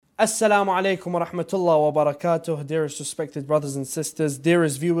Assalamu alaikum wa rahmatullah wa barakatuh, dearest respected brothers and sisters,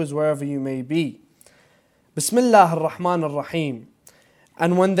 dearest viewers wherever you may be. Bismillah ar-Rahman ar-Rahim.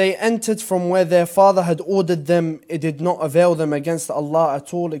 And when they entered from where their father had ordered them, it did not avail them against Allah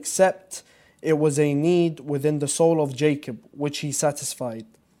at all, except it was a need within the soul of Jacob, which he satisfied.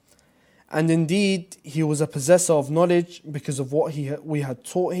 And indeed, he was a possessor of knowledge because of what we had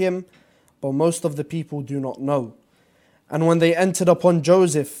taught him, but most of the people do not know. And when they entered upon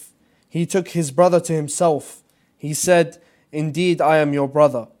Joseph, he took his brother to himself. He said, "Indeed, I am your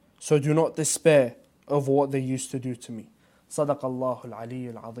brother, so do not despair over what they used to do to me." Sadaqallahu al-Ali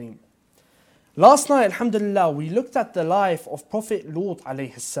al-Azim. Last night, alhamdulillah, we looked at the life of Prophet Lut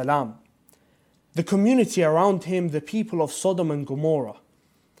alayhi salam, the community around him, the people of Sodom and Gomorrah,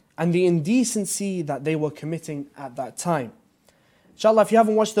 and the indecency that they were committing at that time. Inshallah, if you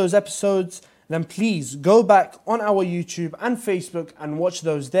haven't watched those episodes, then please go back on our YouTube and Facebook and watch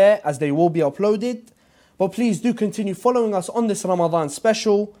those there, as they will be uploaded. But please do continue following us on this Ramadan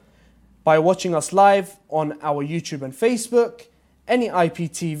special by watching us live on our YouTube and Facebook, any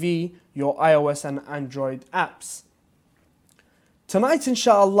IPTV, your iOS and Android apps. Tonight,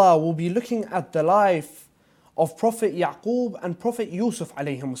 inshallah, we'll be looking at the life of Prophet Yaqub and Prophet Yusuf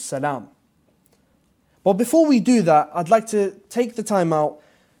alayhimus salam. But before we do that, I'd like to take the time out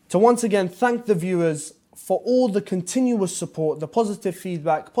to once again thank the viewers for all the continuous support, the positive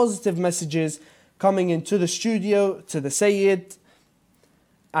feedback, positive messages coming into the studio, to the Sayyid,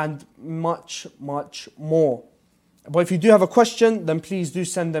 and much, much more. But if you do have a question, then please do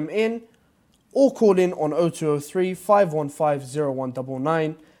send them in or call in on 0203 515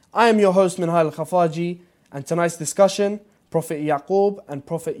 0199. I am your host, Minhal Al-Khafaji, and tonight's discussion, Prophet Yaqub and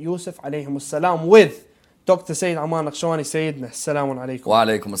Prophet Yusuf alayhimus salam, with Dr. Sayyid Aman Naqshawani. Sayyidina, assalamu alaikum. Wa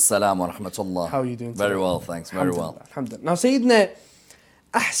alaikum assalam wa rahmatullah. How are you doing today? Very well, thanks, very well. Alhamdulillah. Now, Sayyidina,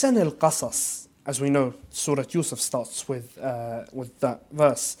 Ahsan al-Qasas, as we know, Surah Yusuf starts with that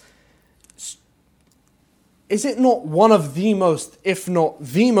verse. Is it not one of the most, if not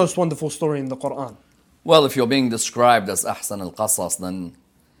the most wonderful story in the Quran? Well, if you're being described as Ahsan al-Qasas, then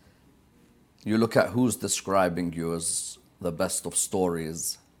you look at who's describing you as the best of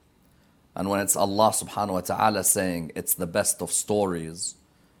stories. And when it's Allah subhanahu wa ta'ala saying it's the best of stories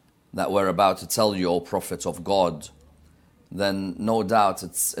that we're about to tell you, O Prophet of God, then no doubt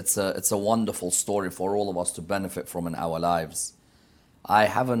it's a wonderful story for all of us to benefit from in our lives. I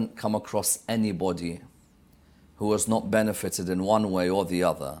haven't come across anybody who has not benefited in one way or the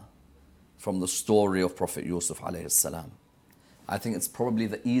other from the story of Prophet Yusuf alayhi salam. I think it's probably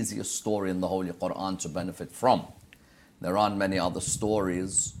the easiest story in the Holy Quran to benefit from. There aren't many other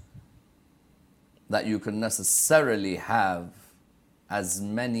stories that you can necessarily have as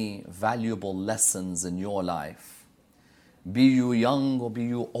many valuable lessons in your life. Be you young or be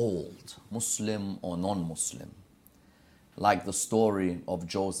you old, Muslim or non-Muslim. Like the story of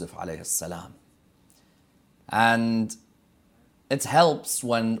Joseph alayhi salam. And it helps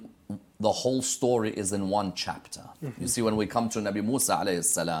when the whole story is in one chapter. You see, when we come to Nabi Musa alayhi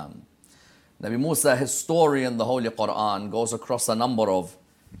salam, Nabi Musa, his story in the Holy Quran goes across a number of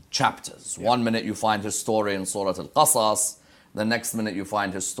chapters. Yeah. 1 minute you find his story in Surah Al-Qasas, the next minute you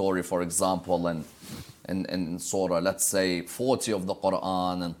find his story, for example, in Surah, let's say, 40 of the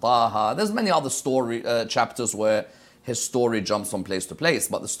Quran, and Taha. There's many other story chapters where his story jumps from place to place.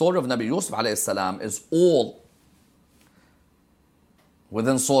 But the story of Nabi Yusuf alayhi salam is all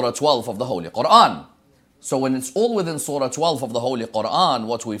within Surah 12 of the Holy Quran. So when it's all within Surah 12 of the Holy Quran,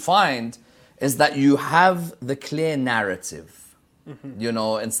 what we find is that you have the clear narrative. You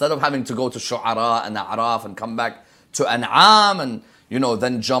know, instead of having to go to Shu'ara and A'raf and come back to An'am and, you know,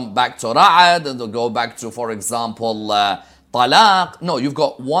 then jump back to Ra'ad and then go back to, for example, Talaq. No, you've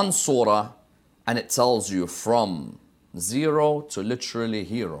got one surah and it tells you from zero to literally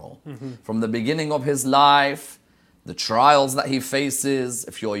hero. From the beginning of his life, the trials that he faces.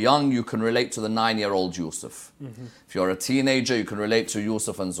 If you're young, you can relate to the 9-year-old Yusuf. If you're a teenager, you can relate to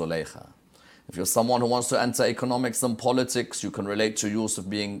Yusuf and Zulaykha. If you're someone who wants to enter economics and politics, you can relate to Yusuf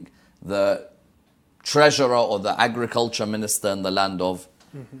being the treasurer or the agriculture minister in the land of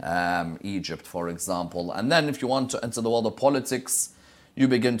Egypt, for example. And then if you want to enter the world of politics, you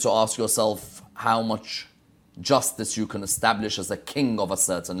begin to ask yourself how much justice you can establish as a king of a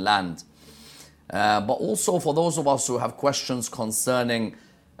certain land. But also for those of us who have questions concerning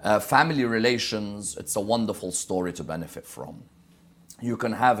family relations, it's a wonderful story to benefit from. You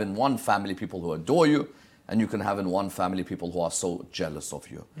can have in one family people who adore you, and you can have in one family people who are so jealous of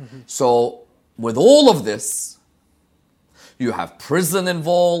you. So with all of this, you have prison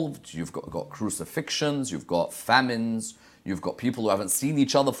involved, you've got crucifixions, you've got famines, You've got people who haven't seen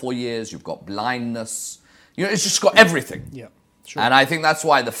each other for years. You've got blindness. You know, it's just got everything. Yeah, sure. And I think that's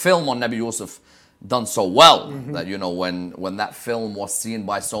why the film on Nabi Yusuf done so well. That, you know, when that film was seen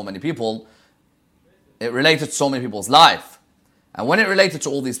by so many people, it related to so many people's life. And when it related to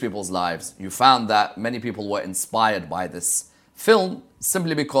all these people's lives, you found that many people were inspired by this film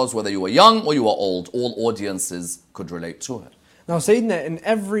simply because whether you were young or you were old, all audiences could relate to it. Now, Sayyidina, in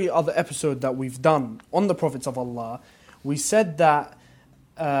every other episode that we've done on the Prophets of Allah, we said that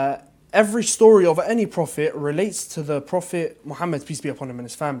every story of any prophet relates to the Prophet Muhammad, peace be upon him, and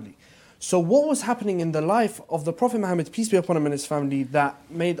his family. So what was happening in the life of the Prophet Muhammad, peace be upon him, and his family that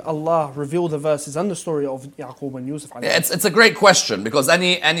made Allah reveal the verses and the story of Yaqub and Yusuf? It's a great question, because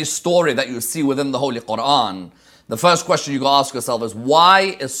any story that you see within the Holy Quran, the first question you got to ask yourself is,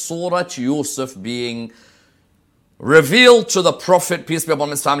 why is Surah Yusuf being revealed to the Prophet, peace be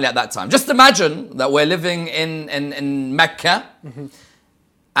upon his family, at that time? Just imagine that we're living in Mecca,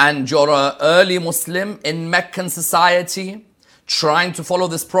 and you're an early Muslim in Meccan society, trying to follow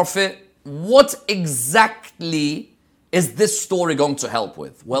this Prophet. What exactly is this story going to help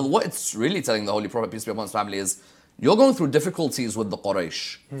with? Well, what it's really telling the Holy Prophet, peace be upon his family, is you're going through difficulties with the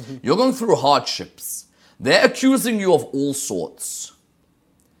Quraysh. You're going through hardships. They're accusing you of all sorts.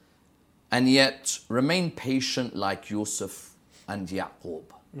 And yet, remain patient like Yusuf and Yaqub.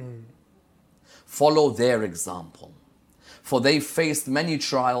 Follow their example. For they faced many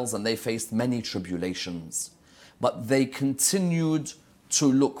trials and they faced many tribulations. But they continued to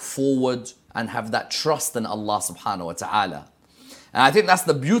look forward and have that trust in Allah subhanahu wa ta'ala. And I think that's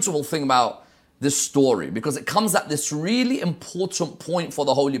the beautiful thing about this story, because it comes at this really important point for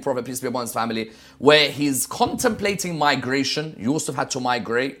the Holy Prophet, peace be upon his family, where he's contemplating migration. Yusuf had to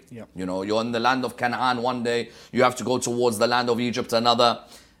migrate. Yep. You know, you're in the land of Canaan one day, you have to go towards the land of Egypt another.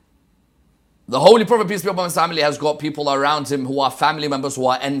 The Holy Prophet, peace be upon his family, has got people around him who are family members who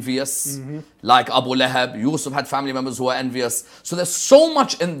are envious, like Abu Lahab. Yusuf had family members who are envious. So there's so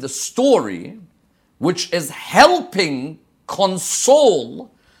much in the story which is helping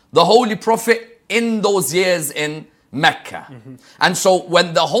console the Holy Prophet in those years in Mecca. And so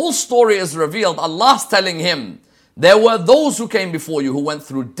when the whole story is revealed, Allah's telling him, there were those who came before you who went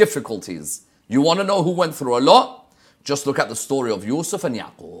through difficulties. You want to know who went through a lot? Just look at the story of Yusuf and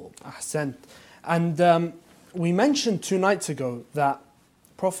Yaqub. Ahsant. And we mentioned 2 nights ago that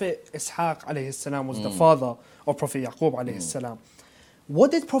Prophet Ishaq alayhi salam was the father of Prophet Yaqub alayhi salam.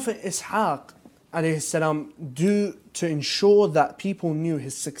 What did Prophet Ishaq alayhi salam do to ensure that people knew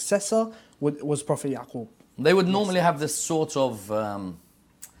his successor was Prophet Yaqub? They would normally have this sort of,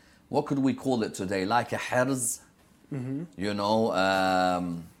 what could we call it today? Like a hirz. You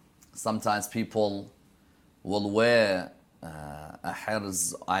know, sometimes people will wear a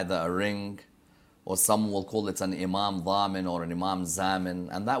hirz, either a ring, or some will call it an imam dhamin or an imam zamin,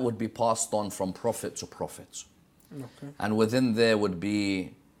 and that would be passed on from prophet to prophet. Okay. And within there would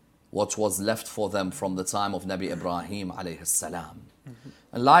be what was left for them from the time of Nabi Ibrahim alayhi salam.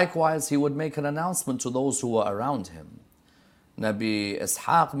 And likewise, he would make an announcement to those who were around him. Nabi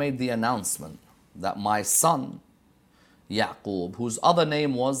Ishaq made the announcement that my son, Yaqub, whose other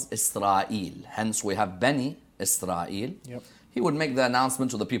name was Israel, hence we have Bani Israel, he would make the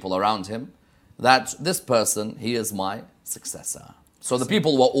announcement to the people around him that this person, he is my successor. So the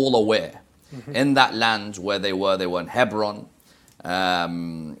people were all aware. In that land where they were in Hebron,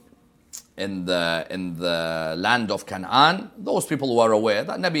 in the land of Canaan, those people were aware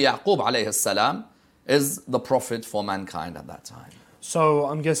that Nabi Yaqub alayhi salam is the prophet for mankind at that time. So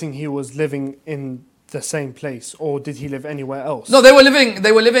I'm guessing he was living in the same place, or did he live anywhere else? No, they were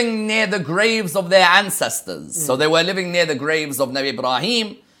living near the graves of their ancestors. So they were living near the graves of Nabi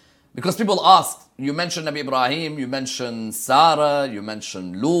Ibrahim, because people ask, you mentioned Nabi Ibrahim, you mentioned Sarah, you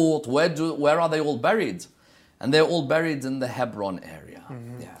mentioned Lut, where are they all buried? And they're all buried in the Hebron area.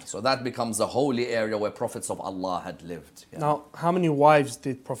 Yeah, so that becomes a holy area where prophets of Allah had lived. Yeah. Now, how many wives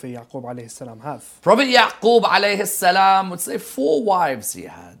did Prophet Yaqub alayhi salam have? Prophet Yaqub alayhi salam would say 4 wives he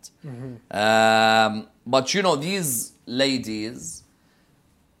had. But you know, these ladies,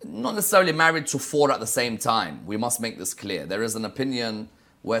 not necessarily married to 4 at the same time. We must make this clear. There is an opinion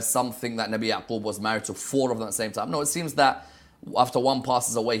where some think that Nabi Yaqub was married to 4 of them at the same time. No, it seems that after one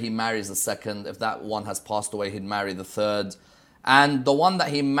passes away, he marries the second. If that one has passed away, he'd marry the third. And the one that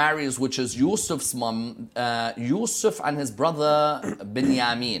he marries, which is Yusuf's mum, Yusuf and his brother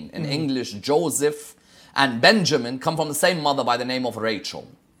Binyamin, in English, Joseph and Benjamin, come from the same mother by the name of Rachel.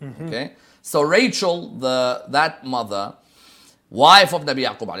 Okay, so Rachel, that mother, wife of Nabi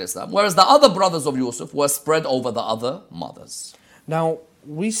Yaqub alayhi salam, whereas the other brothers of Yusuf were spread over the other mothers. Now,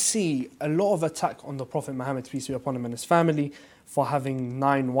 we see a lot of attack on the Prophet Muhammad, peace be upon him, and his family for having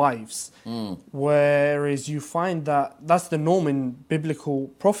 9 wives. Whereas you find that that's the norm in biblical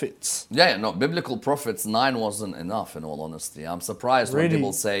prophets. Yeah, no, biblical prophets, 9 wasn't enough, in all honesty. I'm surprised when Really?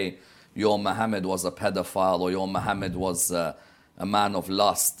 people say your Muhammad was a pedophile or your Muhammad was a man of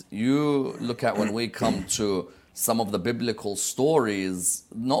lust. You look at when we come to some of the biblical stories,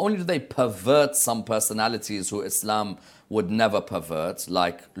 not only do they pervert some personalities who Islam would never pervert,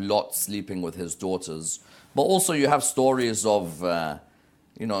 like Lot sleeping with his daughters, but also you have stories of,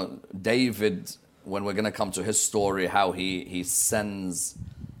 David, when we're going to come to his story, how he sends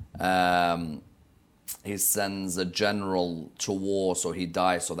a general to war so he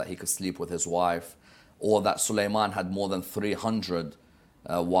dies so that he could sleep with his wife, or that Sulaiman had more than 300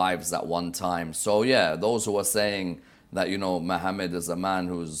 wives at one time. So yeah, those who are saying that, Muhammad is a man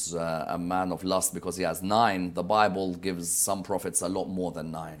who's a man of lust because he has 9, the Bible gives some prophets a lot more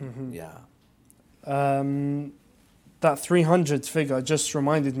than 9. Yeah. That 300 figure just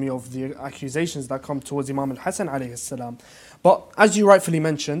reminded me of the accusations that come towards Imam al-Hasan alayhi salam. But as you rightfully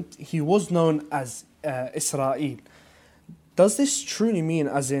mentioned, he was known as Israel. Does this truly mean,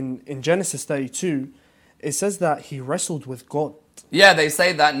 as in Genesis 32, it says that he wrestled with God? Yeah, they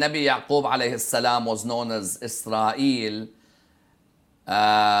say that Nabi Yaqub alayhi salam was known as Israel,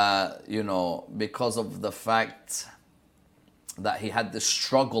 because of the fact that he had this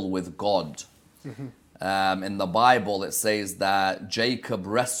struggle with God. In the Bible, it says that Jacob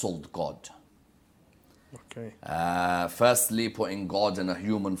wrestled God. Okay. Firstly, putting God in a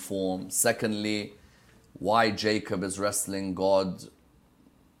human form. Secondly, why Jacob is wrestling God.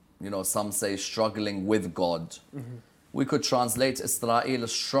 Some say struggling with God. We could translate Israel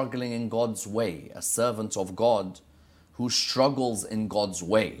as struggling in God's way, a servant of God who struggles in God's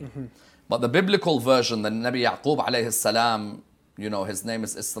way. But the biblical version, the Nabi Yaqub alayhi salam, his name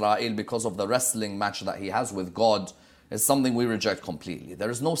is Israel because of the wrestling match that he has with God, is something we reject completely. There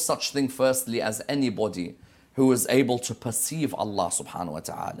is no such thing, firstly, as anybody who is able to perceive Allah subhanahu wa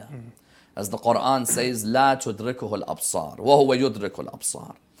ta'ala. As the Quran says, لا تدركه الأبصار وهو يدرك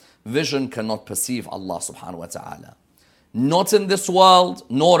الأبصار. Vision cannot perceive Allah subhanahu wa ta'ala. Not in this world,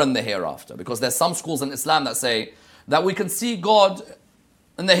 nor in the hereafter. Because there's some schools in Islam that say that we can see God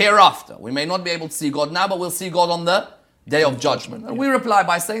in the hereafter. We may not be able to see God now, but we'll see God on the Day of Judgment. And we reply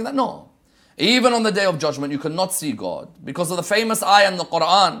by saying that no. Even on the Day of Judgment, you cannot see God. Because of the famous ayah in the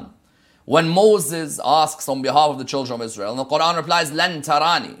Quran, when Moses asks on behalf of the children of Israel, and the Quran replies, "Lan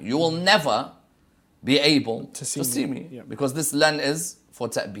tarani," you will never be able to see me. Yeah. Because this lan is for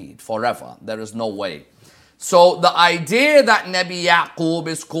ta'beed, forever. There is no way. So the idea that Nabi Yaqub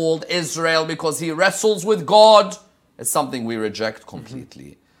is called Israel because he wrestles with God is something we reject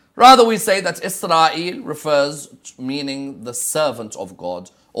completely. Rather, we say that Israel refers to meaning the servant of God,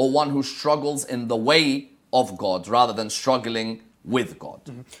 or one who struggles in the way of God, rather than struggling with God.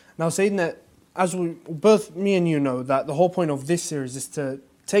 Now, Sayyidina, as both me and you know, that the whole point of this series is to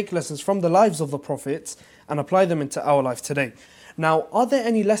take lessons from the lives of the prophets and apply them into our life today. Now, are there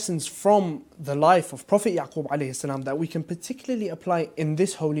any lessons from the life of Prophet Yaqub alayhi salam that we can particularly apply in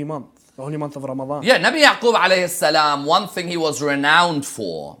this holy month, the holy month of Ramadan? Yeah, Nabi Yaqub alayhi salam, one thing he was renowned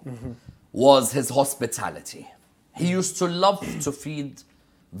for was his hospitality. He used to love to feed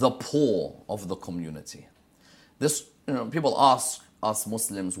the poor of the community. This, people ask us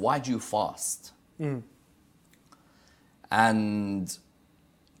Muslims, why do you fast? And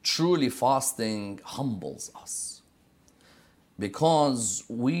truly fasting humbles us. Because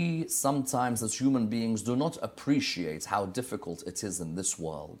we sometimes as human beings do not appreciate how difficult it is in this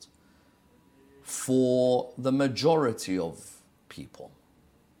world for the majority of people.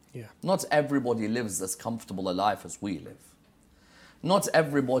 Yeah. Not everybody lives as comfortable a life as we live. Not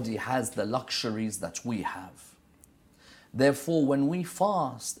everybody has the luxuries that we have. Therefore, when we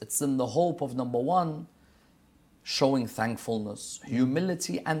fast, it's in the hope of, number one, showing thankfulness,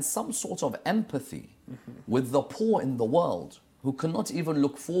 humility, and some sort of empathy with the poor in the world who cannot even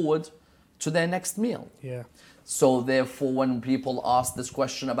look forward to their next meal. Yeah. So therefore, when people ask this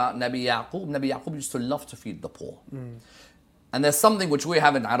question about Nabi Yaqub used to love to feed the poor. And there's something which we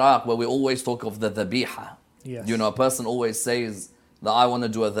have in Iraq where we always talk of the dhabiha. Yes. A person always says that I want to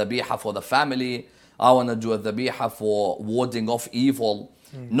do a dhabiha for the family, I want to do a dhabiha for warding off evil.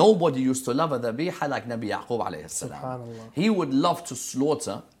 Nobody used to love a dhabiha like Nabi Yaqub alayhi salam. Subhanallah. He would love to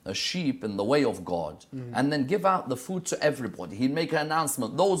slaughter a sheep in the way of God and then give out the food to everybody. He'd make an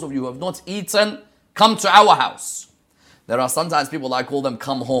announcement, those of you who have not eaten, come to our house. There are sometimes people, I call them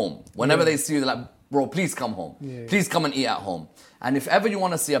come home. Whenever they see you, they're like, bro, please come home. Please come and eat at home. And if ever you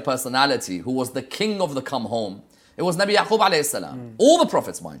want to see a personality who was the king of the come home, It was Nabi Yaqub alayhi salam. All the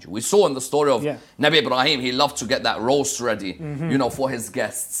prophets, mind you. We saw in the story of Nabi Ibrahim, he loved to get that roast ready, for his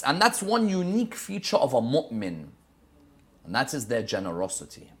guests. And that's one unique feature of a mu'min. And that is their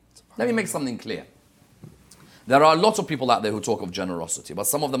generosity. Let me make something clear. There are a lot of people out there who talk of generosity, but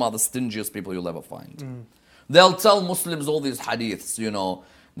some of them are the stingiest people you'll ever find. They'll tell Muslims all these hadiths,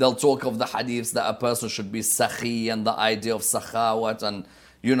 They'll talk of the hadiths that a person should be sakhi and the idea of sakhawat and,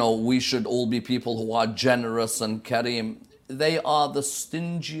 we should all be people who are generous and kareem. They are the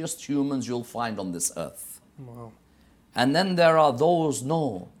stingiest humans you'll find on this earth. Wow. And then there are those,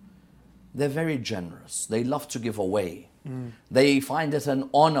 no, they're very generous. They love to give away. They find it an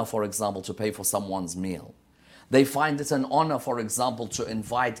honor, for example, to pay for someone's meal. They find it an honor, for example, to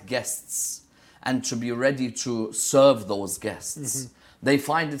invite guests and to be ready to serve those guests. They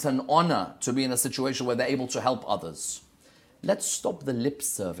find it an honor to be in a situation where they're able to help others. Let's stop the lip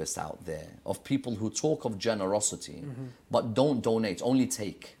service out there of people who talk of generosity, but don't donate, only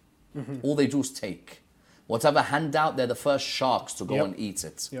take. All they do is take. Whatever handout, they're the first sharks to go and eat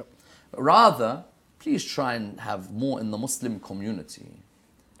it. Rather, please try and have more in the Muslim community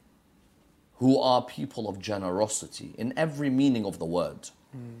who are people of generosity in every meaning of the word.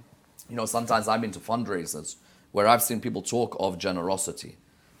 Sometimes I've been to fundraisers where I've seen people talk of generosity.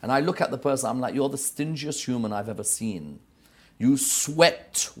 And I look at the person, I'm like, you're the stingiest human I've ever seen. You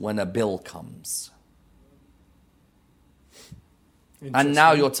sweat when a bill comes. And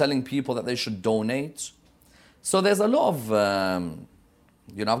now you're telling people that they should donate. So there's a lot of, I've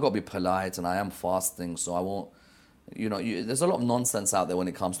got to be polite and I am fasting, so I won't, there's a lot of nonsense out there when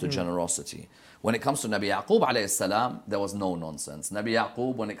it comes to generosity. When it comes to Nabi Yaqub alayhi salam, there was no nonsense. Nabi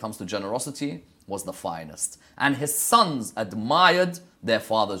Yaqub, when it comes to generosity, was the finest. And his sons admired their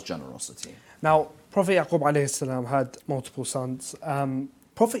father's generosity. Now, Prophet Yaqub alayhi salam had multiple sons.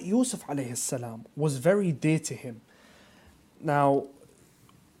 Prophet Yusuf alayhi salam was very dear to him. Now,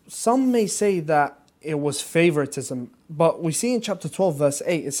 some may say that it was favoritism, but we see in chapter 12 verse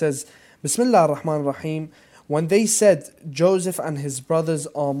 8, it says, Bismillah ar-Rahman ar-Rahim, when they said, Joseph and his brothers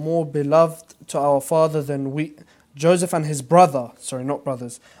are more beloved to our father than we... Joseph and his brother, sorry, not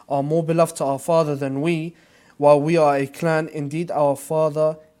brothers, are more beloved to our father than we, while we are a clan. Indeed, our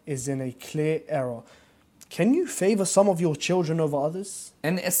father is in a clear error. Can you favor some of your children over others?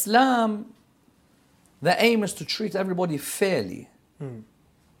 In Islam, the aim is to treat everybody fairly.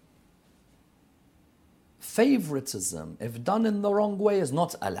 Favoritism, if done in the wrong way, is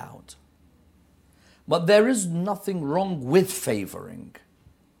not allowed. But there is nothing wrong with favoring.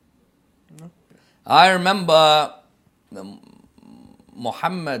 I remember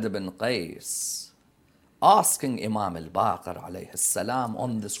Muhammad ibn Qais asking Imam al-Baqir alayhi salam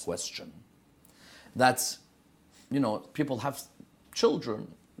on this question. That, people have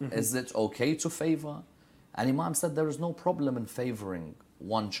children. Is it okay to favor? And Imam said there is no problem in favoring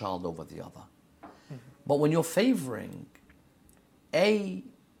one child over the other. But when you're favoring,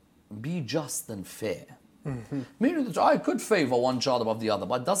 be just and fair. Meaning that I could favor one child above the other,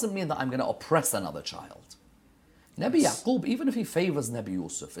 but it doesn't mean that I'm going to oppress another child. Nabi Yaqub, even if he favors Nabi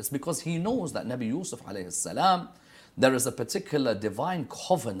Yusuf, it's because he knows that Nabi Yusuf alayhi salam, there is a particular divine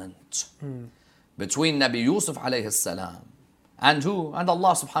covenant between Nabi Yusuf alayhi salam and who? And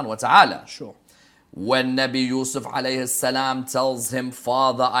Allah subhanahu wa ta'ala. Sure. When Nabi Yusuf alayhi salam tells him,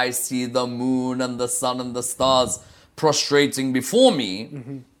 Father, I see the moon and the sun and the stars prostrating before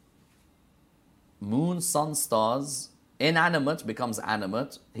me. Moon, sun, stars, inanimate becomes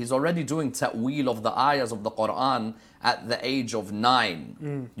animate. He's already doing ta'weel of the ayahs of the Quran at the age of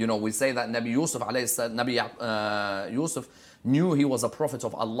 9. We say that Nabi Yusuf alayhi salam, Nabi Yusuf knew he was a prophet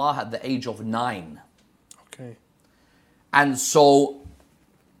of Allah at the age of 9. Okay. And so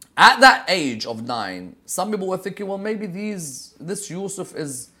at that age of 9, some people were thinking, well, maybe this Yusuf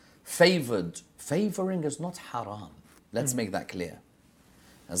is favored. Favoring is not haram. Let's make that clear.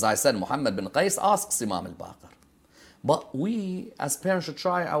 As I said, Muhammad bin Qais asks Imam al-Baqir. But we, as parents, should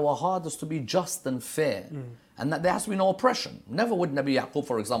try our hardest to be just and fair. And that there has to be no oppression. Never would Nabi Yaqub,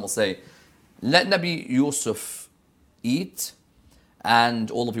 for example, say, let Nabi Yusuf eat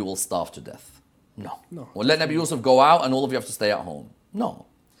and all of you will starve to death. No. Or let Nabi Yusuf go out and all of you have to stay at home. No.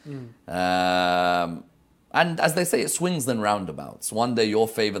 And as they say, it swings and roundabouts. One day you're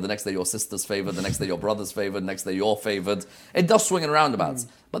favored, the next day your sister's favored, the next day your brother's favored, the next day you're favored. It does swing and roundabouts.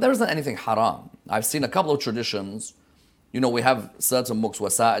 But there isn't anything haram. I've seen a couple of traditions. We have certain books,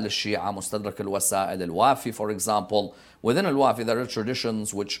 Wasa'il al-Shia, Mustadrak al-Wasa'il al-Wafi, for example. Within al-Wafi, there are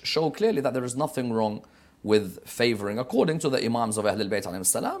traditions which show clearly that there is nothing wrong with favoring. According to the Imams of Ahlul Bayt alayhim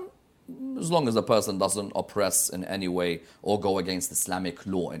salam, as long as the person doesn't oppress in any way or go against Islamic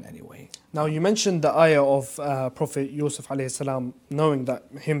law in any way. Now you mentioned the ayah of Prophet Yusuf alayhi salam, knowing that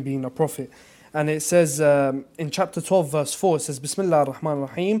him being a prophet. And it says in chapter 12 verse 4, it says, Bismillah ar-Rahman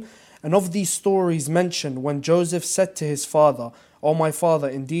ar-Rahim. And of these stories mentioned when Joseph said to his father, O my father,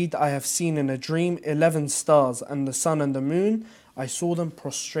 indeed I have seen in a dream 11 stars and the sun and the moon. I saw them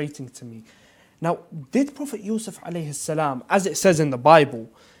prostrating to me. Now, did Prophet Yusuf alayhi salam, as it says in the Bible,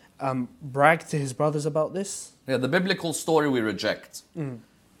 brag to his brothers about this? Yeah, the biblical story we reject.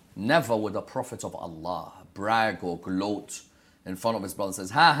 Never would a prophet of Allah brag or gloat in front of his brother and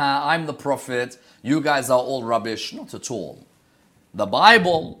says, ha ha, I'm the prophet, you guys are all rubbish. Not at all. The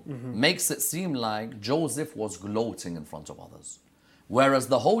Bible makes it seem like Joseph was gloating in front of others. Whereas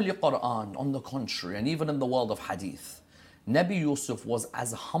the Holy Quran, on the contrary, and even in the world of hadith, Nabi Yusuf was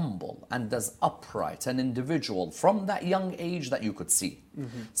as humble and as upright an individual from that young age that you could see.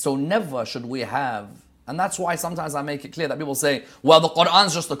 So never should we have, and that's why sometimes I make it clear that people say, well, the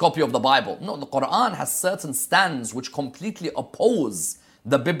Quran's just a copy of the Bible. No, the Quran has certain stands which completely oppose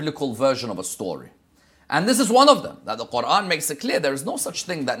the biblical version of a story. And this is one of them, that the Quran makes it clear. There is no such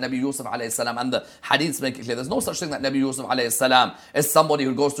thing that Nabi Yusuf alayhi salam, and the hadiths make it clear, there's no such thing that Nabi Yusuf alayhi salam is somebody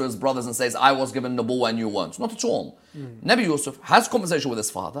who goes to his brothers and says, I was given nubuwwah and you weren't. Not at all. Nabi Yusuf has conversation with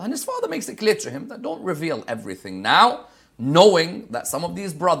his father, and his father makes it clear to him that don't reveal everything now, knowing that some of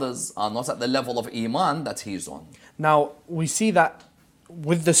these brothers are not at the level of iman that he's on. Now, we see that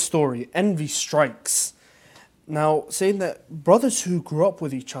with the story, envy strikes. Now, saying that brothers who grew up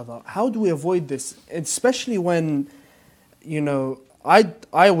with each other, how do we avoid this? Especially when, I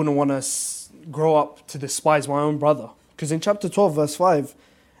wouldn't want to grow up to despise my own brother. Because in chapter 12, verse 5,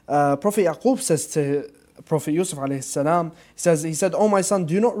 Prophet Yaqub says to Prophet Yusuf alayhi salam, he said, O my son,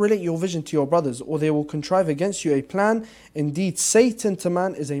 do not relate your vision to your brothers, or they will contrive against you a plan. Indeed, Satan to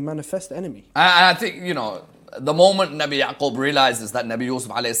man is a manifest enemy. And I think, the moment Nabi Yaqub realizes that Nabi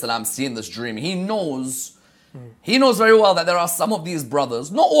Yusuf alayhi salam seen this dream, he knows very well that there are some of these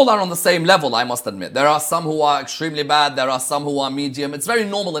brothers, not all are on the same level, I must admit. There are some who are extremely bad, there are some who are medium. It's very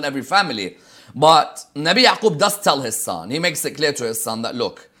normal in every family. But Nabi Yaqub does tell his son, he makes it clear to his son that,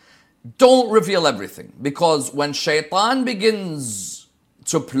 look, don't reveal everything. Because when shaitan begins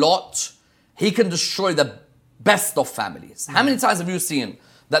to plot, he can destroy the best of families. How many times have you seen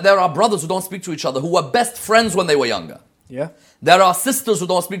that there are brothers who don't speak to each other who were best friends when they were younger? Yeah. There are sisters who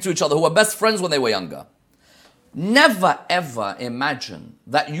don't speak to each other who were best friends when they were younger. Never ever imagine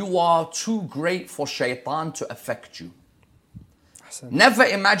that you are too great for shaitan to affect you. Never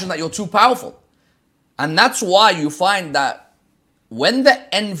imagine that you're too powerful. And that's why you find that when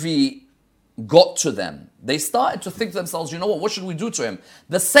the envy got to them, they started to think to themselves, what should we do to him?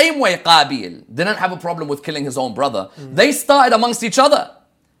 The same way Qabil didn't have a problem with killing his own brother. They started amongst each other,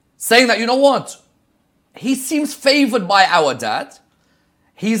 saying that, he seems favored by our dad.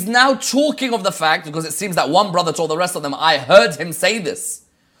 He's now talking of the fact, because it seems that one brother told the rest of them, I heard him say this,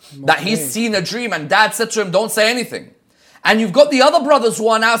 that he's seen a dream, and dad said to him, don't say anything. And you've got the other brothers who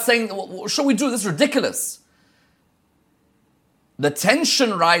are now saying, what should we do? This is ridiculous. The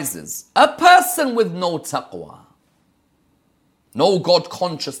tension rises. A person with no taqwa, no God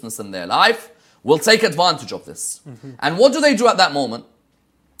consciousness in their life, will take advantage of this. And what do they do at that moment?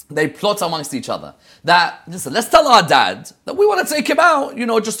 They plot amongst each other that, listen, let's tell our dad that we want to take him out,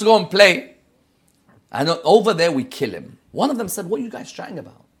 just to go and play. And over there we kill him. One of them said, what are you guys chatting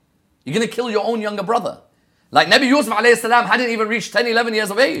about? You're going to kill your own younger brother. Like Nabi Yusuf alayhi salam hadn't even reached 10, 11 years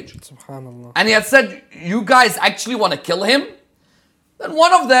of age. Subhanallah. And he had said, you guys actually want to kill him? Then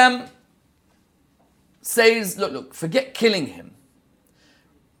one of them says, look, forget killing him.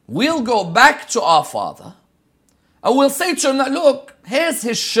 We'll go back to our father and we'll say to him that, look, here's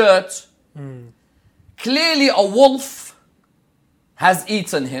his shirt. Clearly a wolf has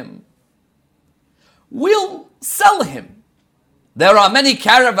eaten him. We'll sell him. There are many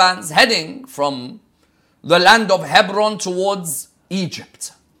caravans heading from the land of Hebron towards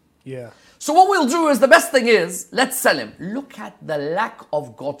Egypt. Yeah. So what we'll do is, the best thing is, let's sell him. Look at the lack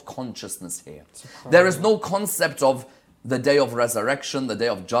of God consciousness here. There is no concept of the day of resurrection, the day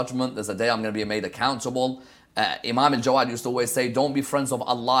of judgment. There's a day I'm going to be made accountable. Imam al-Jawad used to always say, don't be friends of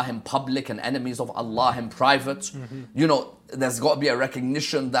Allah in public and enemies of Allah in private. There's got to be a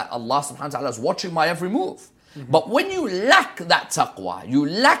recognition that Allah subhanahu wa ta'ala is watching my every move. But when you lack that taqwa, you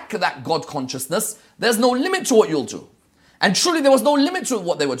lack that God consciousness, there's no limit to what you'll do. And truly there was no limit to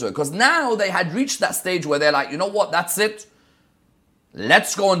what they were doing, because now they had reached that stage where they're like, you know what, that's it.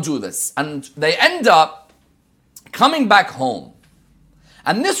 Let's go and do this. And they end up coming back home.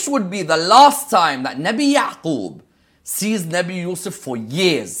 And this would be the last time that Nabi Yaqub sees Nabi Yusuf for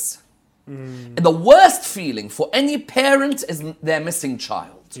years. The worst feeling for any parent is their missing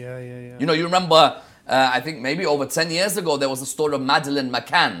child. Yeah, yeah, yeah. You know, you remember, I think maybe over 10 years ago, there was a story of Madeleine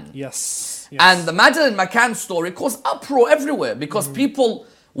McCann. Yes. And the Madeleine McCann story caused uproar everywhere because people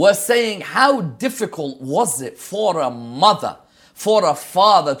were saying how difficult was it for a mother, for a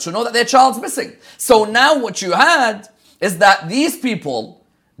father to know that their child's missing. So now what you had is that these people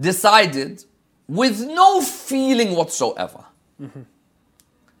decided with no feeling whatsoever,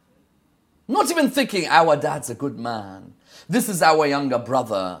 not even thinking our dad's a good man, this is our younger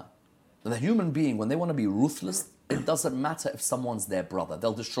brother. The human being, when they want to be ruthless, it doesn't matter if someone's their brother.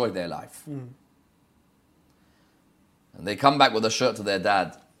 They'll destroy their life. And they come back with a shirt to their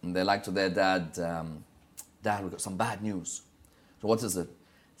dad. And they're like to their dad, Dad, we've got some bad news. So what is it?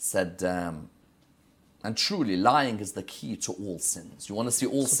 Said, and truly, lying is the key to all sins. You want to see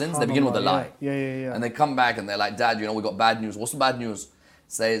all sins? They begin with a lie. Yeah, yeah, yeah. And they come back and they're like, Dad, you know, we got bad news. What's the bad news?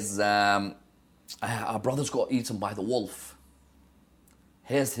 Says, our brother's got eaten by the wolf.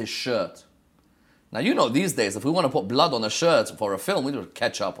 Here's his shirt. Now, you know, these days, if we want to put blood on a shirt for a film, we do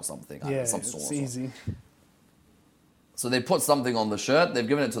ketchup or something. Yeah, some it's sauce. easy. So they put something on the shirt. They've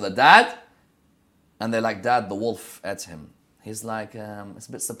given it to the dad. And they're like, Dad, the wolf ate him. He's like, it's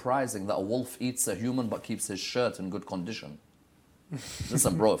a bit surprising that a wolf eats a human but keeps his shirt in good condition.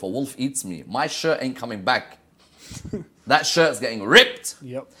 Listen, bro, if a wolf eats me, my shirt ain't coming back. That shirt's getting ripped.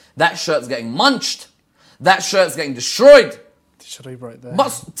 Yep. That shirt's getting munched. That shirt's getting destroyed. Tashrib right there. But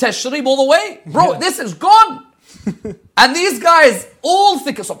tashrib all the way. Bro, this is gone. And these guys all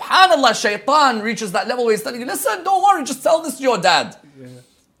think, subhanallah, shaitan reaches that level where he's telling you, listen, don't worry, just tell this to your dad. Yeah.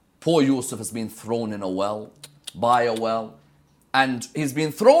 Poor Yusuf has been thrown in a well, by a well. And he's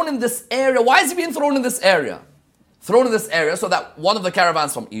been thrown in this area. Why is he being thrown in this area? Thrown in this area so that one of the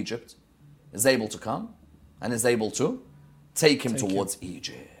caravans from Egypt is able to come and is able to take him towards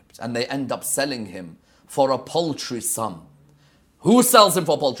Egypt. And they end up selling him for a paltry sum. Who sells him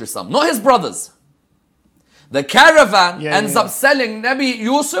for a paltry sum? Not his brothers. The caravan ends up selling Nabi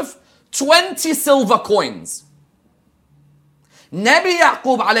Yusuf 20 silver coins. Nabi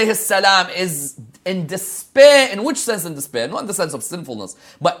Yaqub alayhi salam is in despair. In which sense in despair? Not in the sense of sinfulness,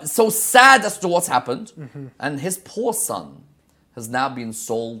 but so sad as to what's happened. And his poor son has now been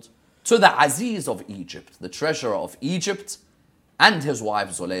sold to the Aziz of Egypt, the treasurer of Egypt, and his wife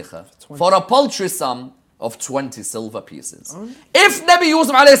Zulaykha for a paltry sum of 20 silver pieces. If Nabi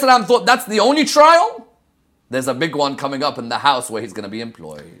Yusuf alayhi salam thought that's the only trial, there's a big one coming up in the house where he's going to be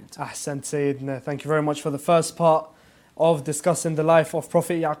employed. Ahsan Sayyidina. Thank you very much for the first part of discussing the life of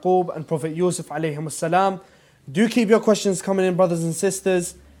Prophet Yaqub and Prophet Yusuf alayhim salam. Do keep your questions coming in, brothers and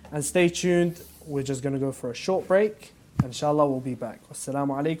sisters, and stay tuned. We're just going to go for a short break. Inshallah, we'll be back.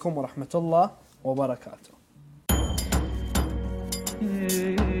 Wassalamu alaikum wa rahmatullah wa barakatuh.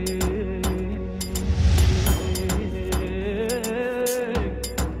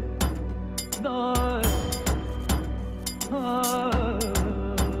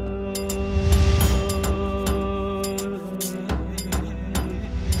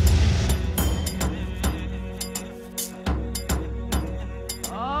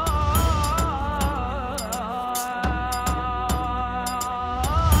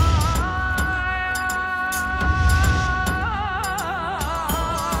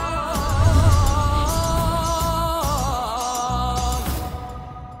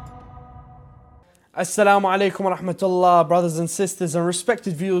 Assalamu alaikum wa rahmatullah, brothers and sisters and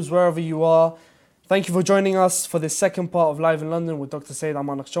respected viewers wherever you are. Thank you for joining us for this second part of Live in London with Dr. Sayyid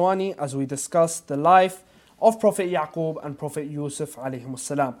Aman Naqshawani as we discuss the life of Prophet Yaqub and Prophet Yusuf alayhim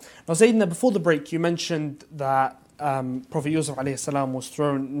salam. Now Sayyidina, before the break you mentioned that Prophet Yusuf alayhi salam was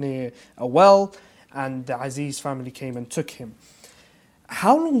thrown near a well and the Aziz family came and took him.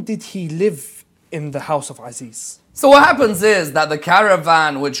 How long did he live in the house of Aziz? So what happens is that the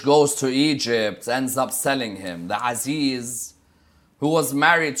caravan which goes to Egypt ends up selling him. The Aziz, who was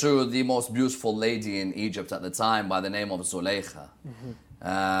married to the most beautiful lady in Egypt at the time by the name of Zulaykha.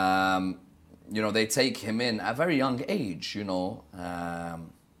 You know, they take him in at a very young age, you know.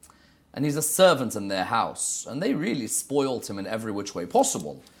 And he's a servant in their house. And they really spoiled him in every which way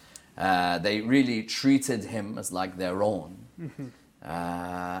possible. They really treated him as like their own.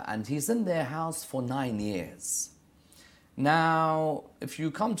 And he's in their house for 9 years. Now, if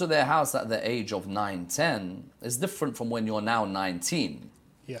you come to their house at the age of 9, 10, it's different from when you're now 19.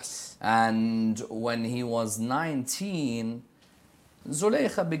 Yes. And when he was 19,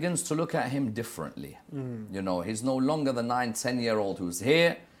 Zulaykha begins to look at him differently. You know, he's no longer the 9, 10-year-old who's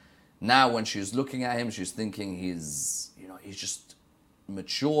here. Now when she's looking at him, she's thinking he's just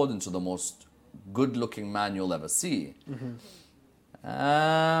matured into the most good-looking man you'll ever see.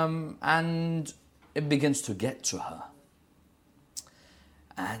 And And it begins to get to her.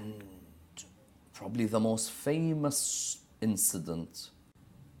 And probably the most famous incident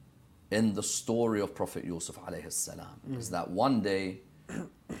in the story of Prophet Yusuf alayhi salam is that one day,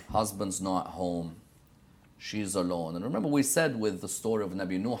 husband's not at home, she's alone. And remember we said with the story of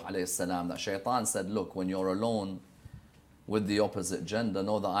Nabi Nuh alayhi salam that Shaitan said, look, when you're alone with the opposite gender,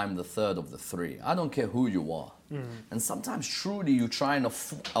 know that I'm the third of the three. I don't care who you are. And sometimes truly you try and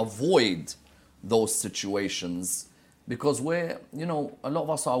avoid those situations because we're, a lot of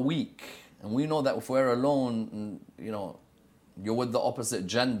us are weak. And we know that if we're alone, you're with the opposite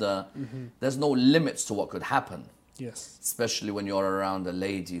gender, there's no limits to what could happen. Yes. Especially when you're around a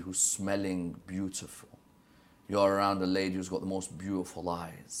lady who's smelling beautiful. You're around a lady who's got the most beautiful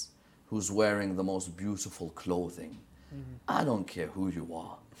eyes, who's wearing the most beautiful clothing. I don't care who you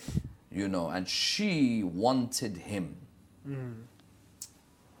are, and she wanted him.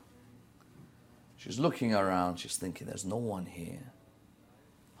 She's looking around, she's thinking, there's no one here.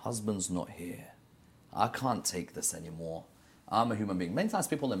 Husband's not here. I can't take this anymore. I'm a human being. Many times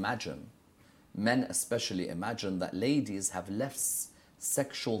people imagine, men especially imagine that ladies have less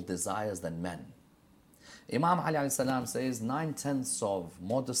sexual desires than men. Imam Ali alayhi salam says 9/10 of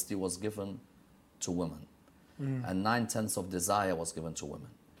modesty was given to women. And 9/10 of desire was given to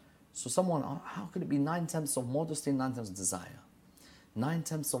women. So how could it be 9/10 of modesty and 9/10 of desire?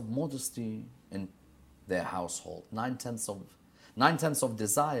 9/10 of modesty in their household, 9/10 of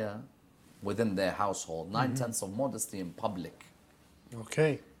desire within their household, 9/10 of modesty in public.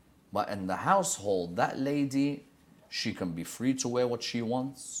 Okay. But in the household, that lady, she can be free to wear what she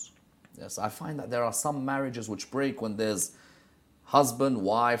wants. Yes, I find that there are some marriages which break when there's husband,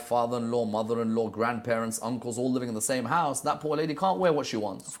 wife, father-in-law, mother-in-law, grandparents, uncles, all living in the same house. That poor lady can't wear what she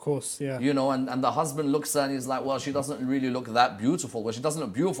wants. Of course, yeah. And the husband looks at her and he's like, well, she doesn't really look that beautiful. Well, she doesn't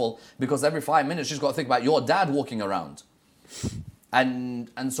look beautiful because every 5 minutes she's got to think about your dad walking around. And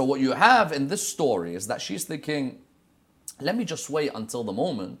so what you have in this story is that she's thinking, let me just wait until the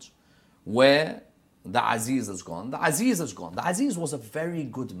moment where the Aziz is gone. The Aziz is gone. The Aziz was a very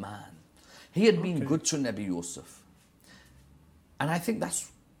good man. He had been good to Nabi Yusuf. And I think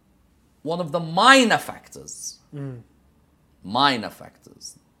that's one of the minor factors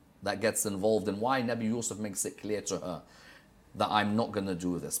that gets involved in why Nabi Yusuf makes it clear to her that I'm not going to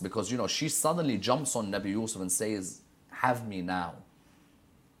do this. Because, she suddenly jumps on Nabi Yusuf and says, have me now.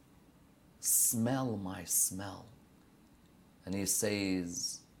 Smell my smell. And he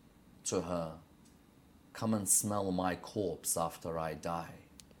says to her, come and smell my corpse after I die.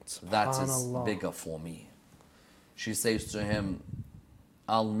 That is bigger for me. She says to him,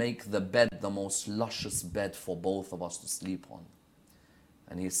 I'll make the bed the most luscious bed for both of us to sleep on.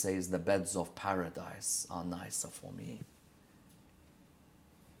 And he says, the beds of paradise are nicer for me.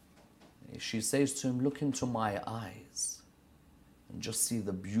 She says to him, look into my eyes and just see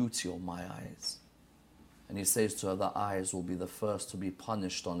the beauty of my eyes. And he says to her, the eyes will be the first to be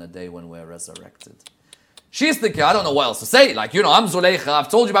punished on a day when we're resurrected. She's thinking, I don't know what else to say. I'm Zulaykha, I've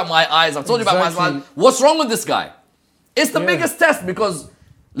told you about my eyes, I've told you about my eyes. What's wrong with this guy? It's the biggest test because,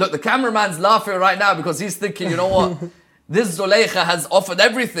 look, the cameraman's laughing right now because he's thinking, you know what? This Zulaykha has offered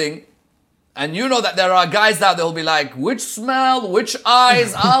everything. And you know that there are guys out there who'll be like, which smell, which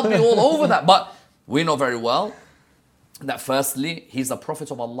eyes, I'll be all over that. But we know very well that firstly, he's a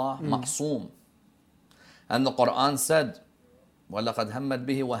prophet of Allah, ma'soom. And the Quran said, وَلَقَدْ هَمَّتْ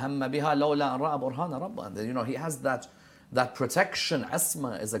بِهِ وَهَمَّ بِهَا لَوْلَا أَنْ رَأَى بُرْهَانَ رَبَّهُ. He has that protection.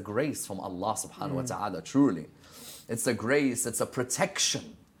 Asma is a grace from Allah subhanahu wa ta'ala, truly. It's a grace, it's a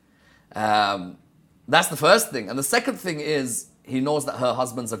protection. That's the first thing. And the second thing is, he knows that her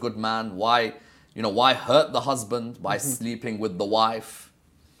husband's a good man. Why hurt the husband by sleeping with the wife?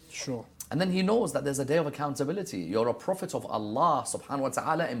 Sure. And then he knows that there's a day of accountability. You're a prophet of Allah subhanahu wa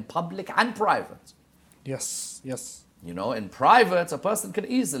ta'ala in public and private. Yes. In private, a person can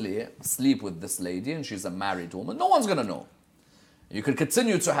easily sleep with this lady and she's a married woman. No one's going to know. You could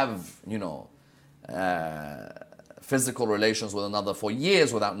continue to have, physical relations with another for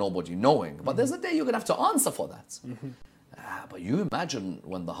years without nobody knowing. But there's a day you're going to have to answer for that. But you imagine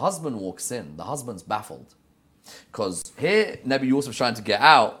when the husband walks in, the husband's baffled. Because here, Nabi Yusuf is trying to get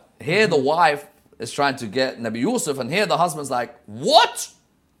out. Here, the wife is trying to get Nabi Yusuf. And here, the husband's like, what?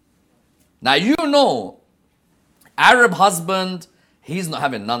 Now, Arab husband, he's not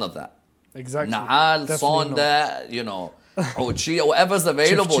having none of that. Exactly. Na'al, sonda, Uchi, whatever's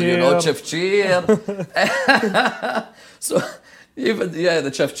available, chifchir. So, even,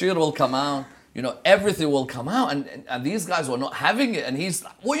 the chifchir will come out. Everything will come out. And these guys were not having it. And he's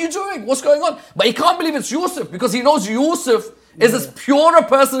like, what are you doing? What's going on? But he can't believe it's Yusuf because he knows Yusuf is as pure a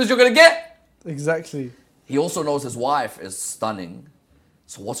person as you're going to get. Exactly. He also knows his wife is stunning.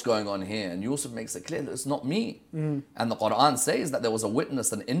 So what's going on here? And Yusuf makes it clear that it's not me. And the Quran says that there was a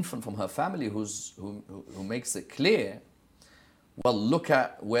witness, an infant from her family who makes it clear. Well, look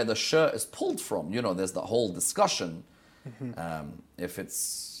at where the shirt is pulled from. You know, there's the whole discussion. If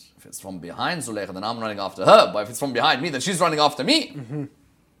it's from behind Zulaykha, then I'm running after her. But if it's from behind me, then she's running after me.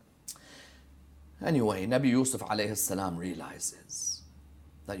 Anyway, Nabi Yusuf alayhi salam realizes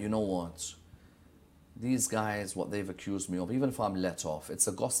that, you know what? These guys, what they've accused me of, even if I'm let off, it's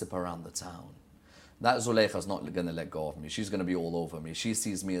a gossip around the town. That Zulaykha's not going to let go of me. She's going to be all over me. She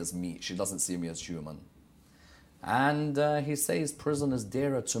sees me as meat. She doesn't see me as human. And he says, prison is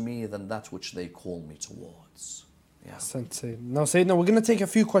dearer to me than that which they call me towards. Yeah. Now, Sayyidina, we're going to take a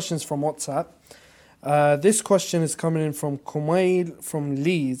few questions from WhatsApp. This question is coming in from Kumail from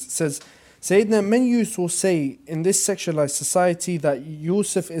Leeds. It says, Sayyidina, many youths will say in this sexualized society that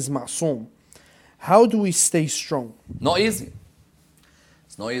Yusuf is ma'soom. How do we stay strong? Not easy.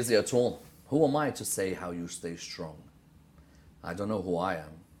 It's not easy at all. Who am I to say how you stay strong? I don't know who I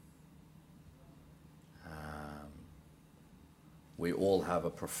am. We all have a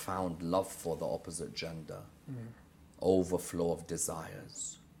profound love for the opposite gender. Overflow of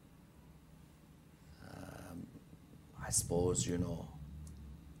desires. I suppose, you know,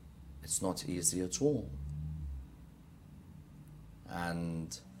 it's not easy at all.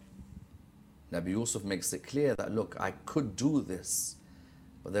 And Nabi Yusuf makes it clear that, look, I could do this,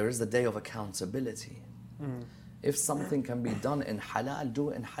 but there is the day of accountability. If something can be done in halal, do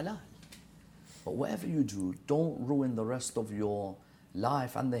it in halal. But whatever you do, don't ruin the rest of your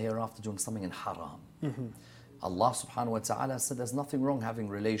life and the hereafter doing something in haram. Allah subhanahu wa ta'ala said there's nothing wrong having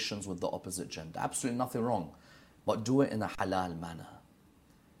relations with the opposite gender. Absolutely nothing wrong. But do it in a halal manner.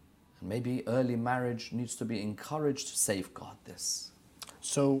 And maybe early marriage needs to be encouraged to safeguard this.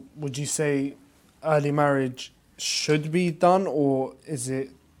 So would you say early marriage should be done, or is it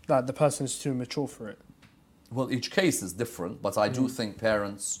that the person is too mature for it? Well, each case is different, but I do think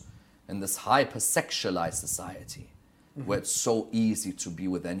parents in this hyper-sexualized society, where it's so easy to be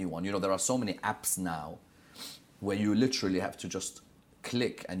with anyone. You know, there are so many apps now where you literally have to just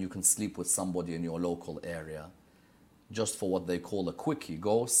click and you can sleep with somebody in your local area just for what they call a quickie.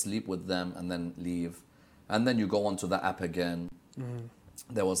 Go sleep with them and then leave. And then you go onto the app again.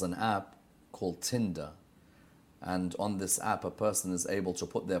 There was an app called Tinder. And on this app, a person is able to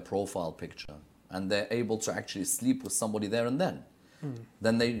put their profile picture and they're able to actually sleep with somebody there and then.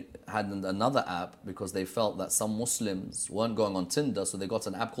 Then they had another app because they felt that some Muslims weren't going on Tinder, so they got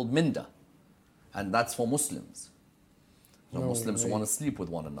an app called Minda. And that's for Muslims. So Muslims who want to sleep with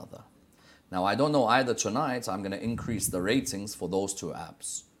one another. Now, I don't know, either tonight I'm going to increase the ratings for those two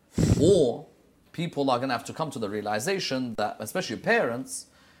apps, or people are going to have to come to the realization that, especially parents,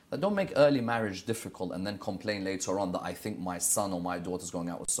 that don't make early marriage difficult and then complain later on that I think my son or my daughter's going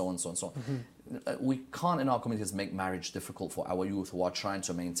out with so and so and so. We can't in our communities make marriage difficult for our youth who are trying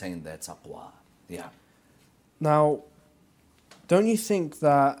to maintain their taqwa. Yeah. Now, don't you think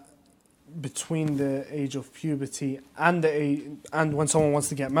that between the age of puberty and and when someone wants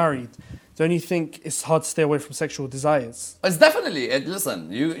to get married, don't you think it's hard to stay away from sexual desires? It's definitely, listen,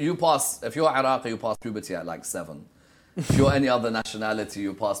 you pass, if you're Iraqi, you pass puberty at like 7. If you're any other nationality,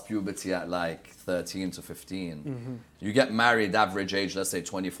 you pass puberty at like 13 to 15. You get married, average age, let's say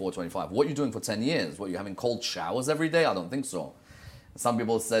 24, 25. What are you doing for 10 years? What, are you having cold showers every day? I don't think so. Some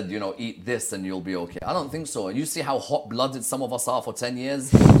people said, you know, eat this and you'll be okay. I don't think so. And you see how hot-blooded some of us are for 10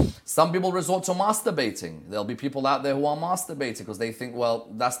 years? Some people resort to masturbating. There'll be people out there who are masturbating because they think, well,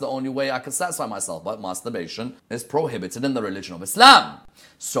 that's the only way I can satisfy myself. But masturbation is prohibited in the religion of Islam.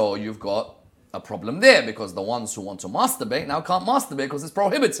 So you've got a problem there because the ones who want to masturbate now can't masturbate because it's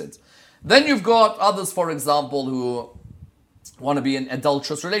prohibited. Then you've got others, for example, who want to be in an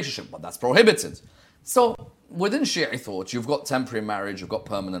adulterous relationship, but that's prohibited. So within Shi'i thought, you've got temporary marriage, you've got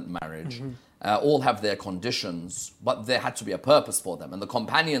permanent marriage. All have their conditions, but there had to be a purpose for them. And the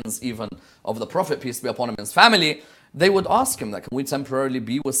companions even of the Prophet, peace be upon him, and his family, they would ask him that, can we temporarily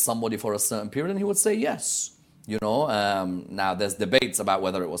be with somebody for a certain period? And he would say yes. You know, now there's debates about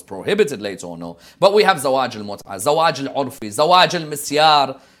whether it was prohibited later or no. But we have Zawaj al-Mut'a, Zawaj al-Urfi, Zawaj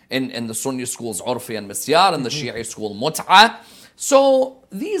al-Misyar in the Sunni schools, Urfi and Misyar, in the Shi'i school, Mut'a. So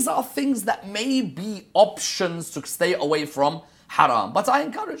these are things that may be options to stay away from haram. But I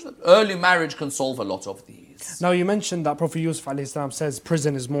encourage that early marriage can solve a lot of these. Now, you mentioned that Prophet Yusuf alayhi salam says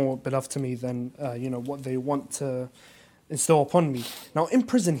prison is more beloved to me than what they want to instill upon me. Now, in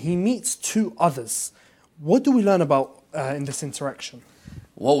prison, he meets 2 others. What do we learn about in this interaction?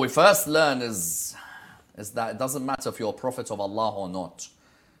 What we first learn is is that it doesn't matter if you're a prophet of Allah or not,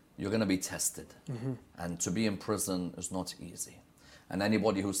 you're going to be tested. And to be in prison is not easy. And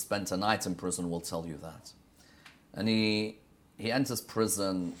anybody who's spent a night in prison will tell you that. And he enters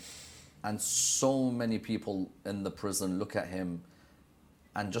prison, and so many people in the prison look at him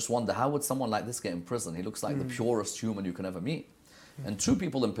and just wonder, how would someone like this get in prison? He looks like the purest human you can ever meet. And two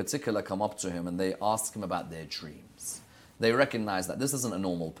people in particular come up to him and they ask him about their dreams. They recognize that this isn't a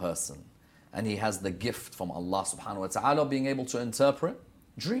normal person. And he has the gift from Allah subhanahu wa ta'ala being able to interpret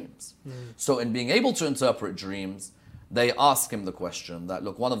dreams. So in being able to interpret dreams, they ask him the question that,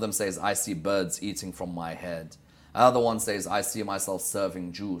 look, one of them says, I see birds eating from my head. Another one says, I see myself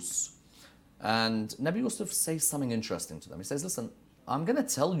serving juice. And Nabi Yusuf says something interesting to them. He says, listen, I'm going to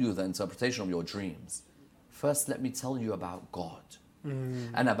tell you the interpretation of your dreams. First, let me tell you about God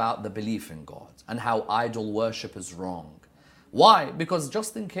and about the belief in God and how idol worship is wrong. Why? Because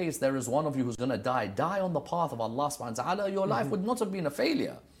just in case there is one of you who's going to die on the path of Allah subhanahu wa ta'ala, your life would not have been a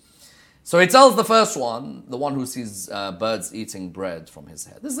failure. So he tells the first one, the one who sees birds eating bread from his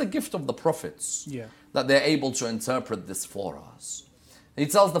head. This is a gift of the prophets, that they're able to interpret this for us. He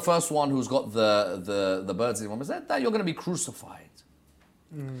tells the first one who's got the birds eating from his head that you're going to be crucified.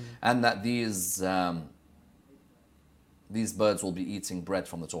 And that these birds will be eating bread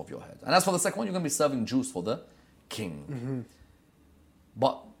from the top of your head. And as for the second one, you're going to be serving juice for the king.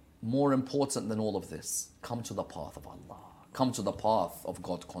 But more important than all of this, come to the path of Allah. Come to the path of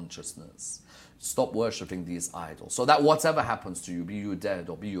God consciousness. Stop worshipping these idols. So that whatever happens to you, be you dead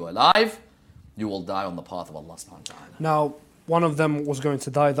or be you alive, you will die on the path of Allah subhanahu wa ta'ala. Now, one of them was going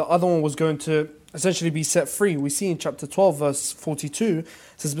to die. The other one was going to essentially be set free. We see in chapter 12, verse 42, it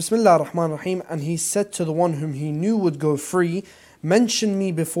says, Bismillah ar-Rahman ar-Rahim, and he said to the one whom he knew would go free, mention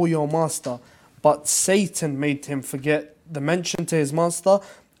me before your master. But Satan made him forget the mention to his master,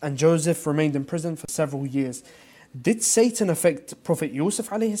 and Joseph remained in prison for several years. Did Satan affect Prophet Yusuf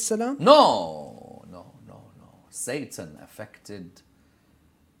alayhi salam? No. Satan affected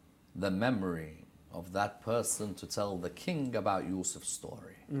the memory of that person to tell the king about Yusuf's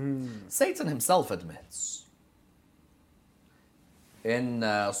story. Satan himself admits in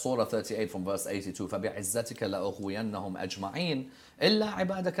Surah 38 from verse 82, فَبِعِزَّتِكَ لَأُغْوِيَنَّهُمْ أَجْمَعِينَ إِلَّا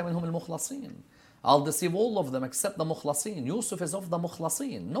عِبَادَكَ مِنْهُمُ الْمُخْلَصِينَ. I'll deceive all of them except the Mukhlasin. Yusuf is of the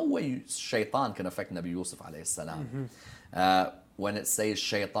Mukhlasin. No way shaitan can affect Nabi Yusuf alayhi salam. When it says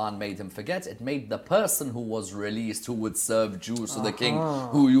shaitan made him forget, it made the person who was released, who would serve juice to the king,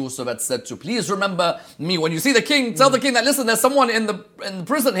 who Yusuf had said to, please remember me. When you see the king, tell the king that, listen, there's someone in the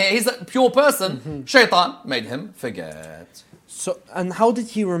prison here. He's a pure person. Shaitan made him forget. So, and how did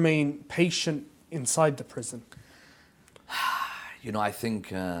he remain patient inside the prison? You know, I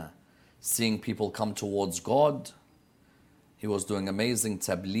think seeing people come towards God, he was doing amazing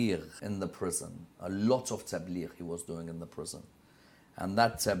tabligh in the prison. A lot of tabligh he was doing in the prison. And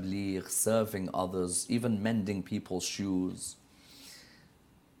that tabligh, serving others, even mending people's shoes.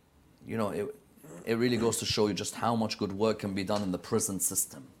 You know, it really goes to show you just how much good work can be done in the prison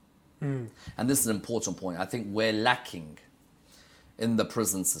system. And this is an important point. I think we're lacking in the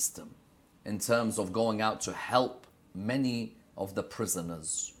prison system in terms of going out to help many of the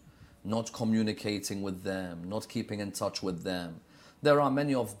prisoners, not communicating with them, not keeping in touch with them. There are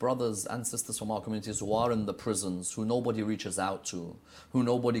many of brothers and sisters from our communities who are in the prisons, who nobody reaches out to, who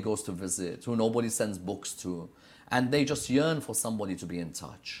nobody goes to visit, who nobody sends books to, and they just yearn for somebody to be in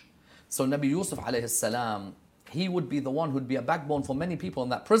touch. So Nabi Yusuf alayhi salam, he would be the one who'd be a backbone for many people in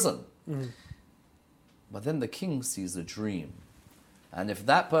that prison. But then the king sees a dream. And if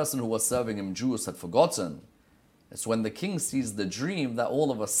that person who was serving him juice had forgotten, it's when the king sees the dream that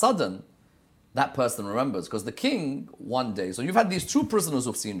all of a sudden that person remembers. Because the king one day, so you've had these two prisoners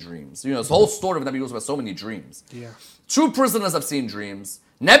who've seen dreams. You know, this whole story of Nabi Yusuf has so many dreams. Two prisoners have seen dreams.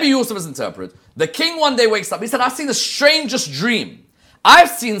 Nabi Yusuf is interpreted. The king one day wakes up. He said, I've seen the strangest dream. I've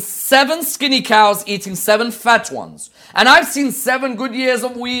seen 7 skinny cows eating 7 fat ones. And I've seen 7 good years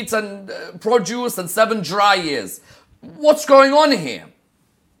of wheat and produce and 7 dry years. What's going on here?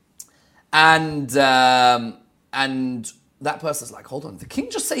 And that person's like, hold on, the king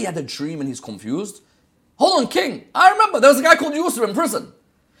just say he had a dream and he's confused? Hold on, king. I remember there was a guy called Yusuf in prison.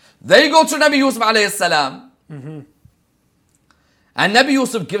 They go to Nabi Yusuf alayhi salam. And Nabi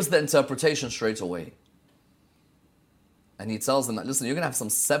Yusuf gives the interpretation straight away. And he tells them that, listen, you're going to have some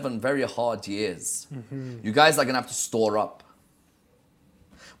 7 very hard years. You guys are going to have to store up.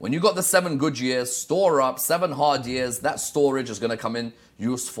 When you got the 7 good years, store up, 7 hard years, that storage is going to come in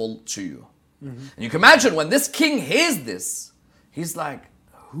useful to you. And you can imagine when this king hears this, he's like,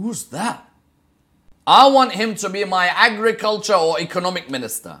 who's that? I want him to be my agriculture or economic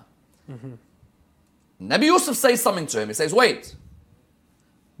minister. Nabi Yusuf says something to him. He says, wait,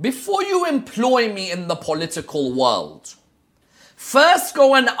 before you employ me in the political world, first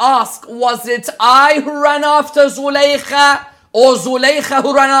go and ask, was it I who ran after Zulaykha or Zulaykha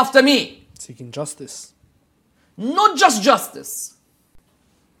who ran after me? Seeking justice. Not just justice.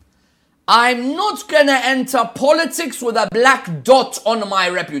 I'm not going to enter politics with a black dot on my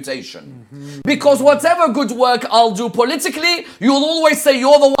reputation. Because whatever good work I'll do politically, you'll always say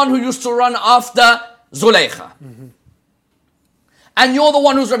you're the one who used to run after Zulaykha. And you're the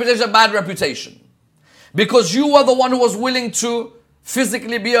one whose reputation is a bad reputation. Because you were the one who was willing to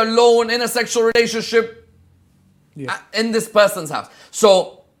physically be alone in a sexual relationship in this person's house.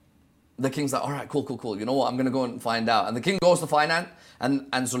 So the king's like, all right, cool. You know what? I'm going to go and find out. And the king goes to find out.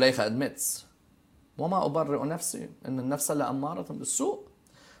 And Zulaykha admits, وَمَا أُبَرِّئُ نَفْسِي إِنَّ النَّفْسَ لَأَمَّارَةٌ بِالسُّوءِ.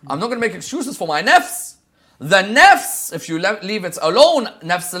 I'm not going to make excuses for my nafs. The nafs, if you leave it alone,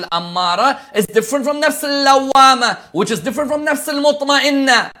 nafs al-ammara is different from nafs al-lawwama, which is different from nafs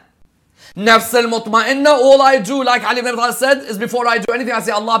al-mutma'inna. Nafs al-mutma'inna, all I do, like Ali ibn Abi Talib said, is before I do anything, I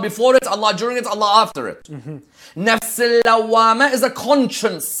say Allah before it, Allah during it, Allah after it. Nafs al-lawwama is a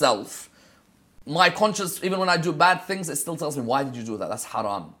conscious self. My conscience, even when I do bad things, it still tells me, why did you do that? That's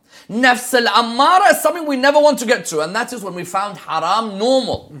haram. Nafs al-ammara is something we never want to get to, and that is when we found haram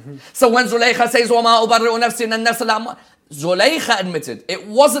normal. So when Zulaykha says, وَمَا أُبَرِّئُ نَفْسِي إِنَّ النَّفْسَ لَأَمَّارَةٌ, Zulaykha admitted, it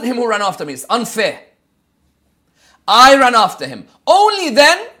wasn't him who ran after me, it's unfair. I ran after him. Only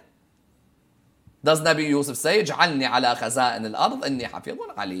then does Nabi Yusuf say, اجعلني على خزائن الأرض إني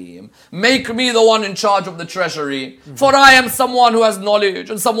حفيظ عليم. Make me the one in charge of the treasury, for I am someone who has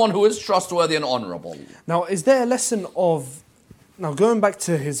knowledge and someone who is trustworthy and honorable. Now, is there a lesson of, now going back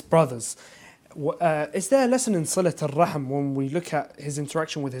to his brothers, is there a lesson in Silat al-Rahim when we look at his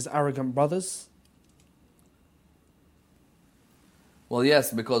interaction with his arrogant brothers? Well,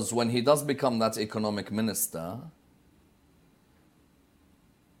 yes, because when he does become that economic minister,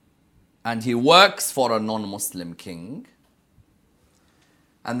 and he works for a non-Muslim king,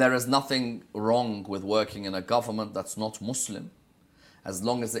 and there is nothing wrong with working in a government that's not Muslim, as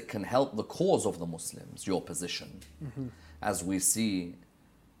long as it can help the cause of the Muslims, your position. As we see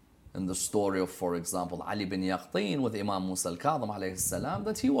in the story of, for example, Ali bin Yaqtin with Imam Musa al-Kadhim alayhi salam,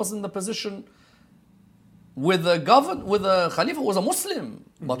 that he was in the position with a Khalifa who was a Muslim,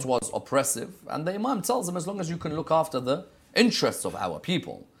 but was oppressive. And the Imam tells him, as long as you can look after the interests of our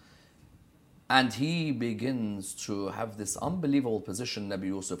people. And he begins to have this unbelievable position, Nabi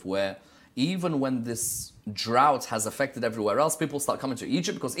Yusuf, where even when this drought has affected everywhere else, people start coming to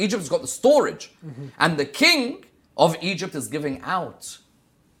Egypt because Egypt's got the storage. And the king of Egypt is giving out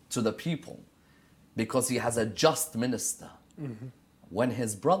to the people because he has a just minister. When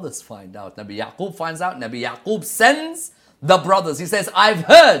his brothers find out, Nabi Yaqub finds out, Nabi Yaqub sends the brothers. He says, I've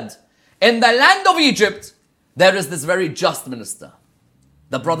heard in the land of Egypt, there is this very just minister.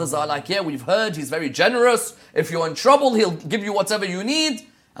 The brothers are like, yeah, we've heard, he's very generous. If you're in trouble, he'll give you whatever you need.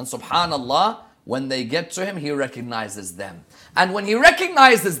 And subhanallah, when they get to him, he recognizes them. And when he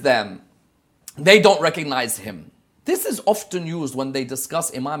recognizes them, they don't recognize him. This is often used when they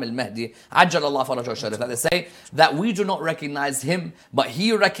discuss Imam al-Mahdi, Ajjal Allah Farajahu Sharif, that they say that we do not recognize him, but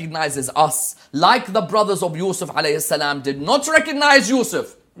he recognizes us. Like the brothers of Yusuf alayhi salam did not recognize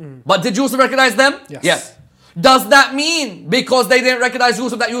Yusuf. But did Yusuf recognize them? Yes. Does that mean because they didn't recognize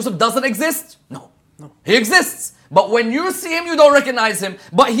Yusuf that Yusuf doesn't exist? No. He exists. But when you see him, you don't recognize him.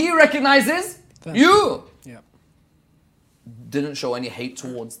 But he recognizes you. Didn't show any hate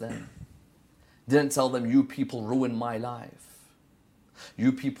towards them. Didn't tell them, you people ruined my life.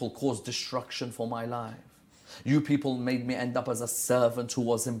 You people caused destruction for my life. You people made me end up as a servant who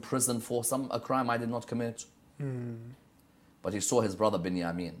was imprisoned for a crime I did not commit. But he saw his brother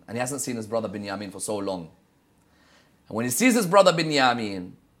Binyamin. And he hasn't seen his brother Binyamin for so long. And when he sees his brother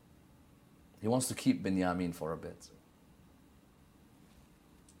Binyamin, he wants to keep Binyamin for a bit.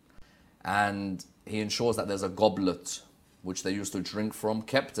 And he ensures that there's a goblet which they used to drink from,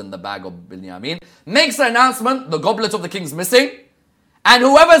 kept in the bag of Binyamin. Makes an announcement, the goblet of the king's missing. And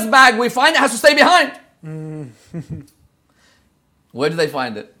whoever's bag we find, it has to stay behind. Where do they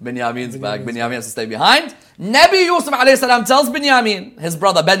find it? Binyamin's bag. Binyamin has to stay behind. Nabi Yusuf alayhi salam tells Binyamin, his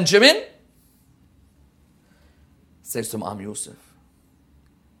brother Benjamin, says to him, I'm Yusuf.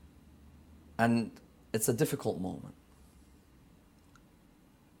 And it's a difficult moment.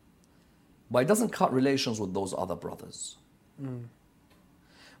 But he doesn't cut relations with those other brothers.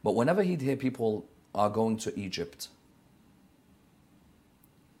 But whenever he'd hear people are going to Egypt,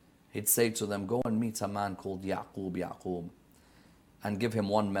 he'd say to them, go and meet a man called Yaqub, and give him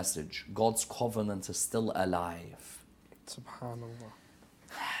one message. God's covenant is still alive. Subhanallah.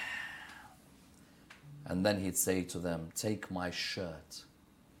 And then he'd say to them, take my shirt.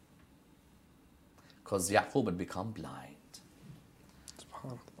 Because Yaqub had become blind.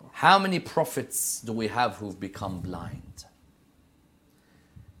 How many prophets do we have who've become blind?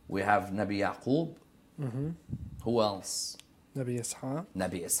 We have Nabi Yaqub. Who else? Nabi Ishaq.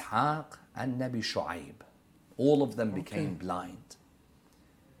 Nabi Ishaq and Nabi Shu'aib. All of them became blind.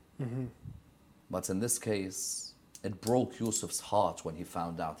 But in this case, it broke Yusuf's heart when he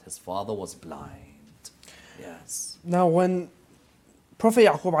found out his father was blind. Yes. Now, when Prophet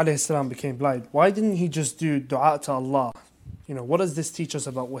Yaqub alayhi salam became blind, why didn't he just do dua to Allah? You know, what does this teach us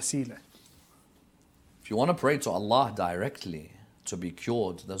about wasila? If you want to pray to Allah directly to be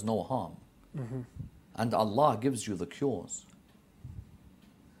cured, there's no harm. And Allah gives you the cures.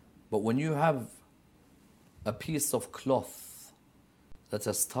 But when you have a piece of cloth that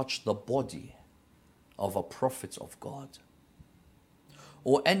has touched the body of a prophet of God,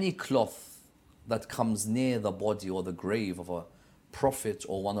 or any cloth that comes near the body or the grave of a prophet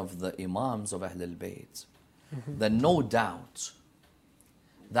or one of the imams of Ahlul Bayt, then no doubt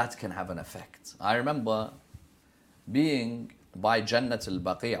that can have an effect. I remember being by Jannat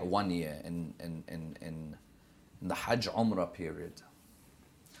al-Baqi' one year in the Hajj Umrah period.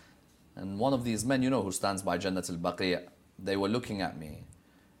 And one of these men, you know, who stands by Jannat al-Baqi', they were looking at me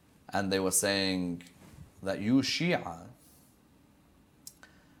and they were saying that you Shia,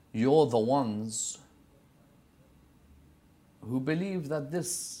 you're the ones who believe that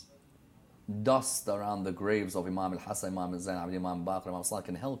this dust around the graves of Imam al-Hasan, Imam al-Zain, Imam Baqir, Imam Salih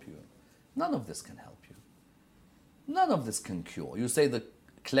can help you. None of this can help you. None of this can cure. You say the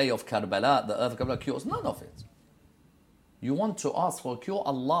clay of Karbala, the earth of Karbala cures. None of it. You want to ask for a cure,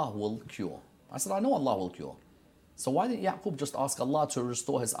 Allah will cure. I said, I know Allah will cure. So why didn't Yaqub just ask Allah to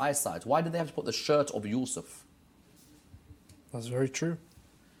restore his eyesight? Why did they have to put the shirt of Yusuf? That's very true.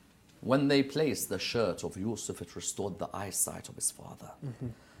 When they placed the shirt of Yusuf, it restored the eyesight of his father.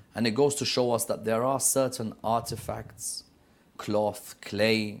 And it goes to show us that there are certain artifacts, cloth,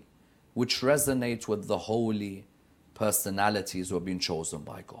 clay, which resonate with the holy personalities who have been chosen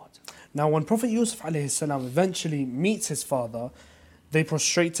by God. Now, when Prophet Yusuf alayhi salam eventually meets his father, they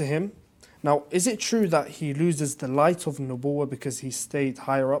prostrate to him. Now, is it true that he loses the light of Nubuwwah because he stayed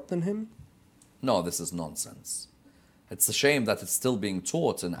higher up than him? No, this is nonsense. It's a shame that it's still being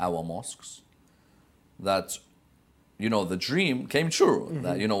taught in our mosques that, you know, the dream came true.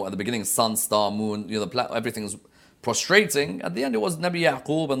 That, you know, at the beginning, sun, star, moon, you know, everything's prostrating. At the end, it was Nabi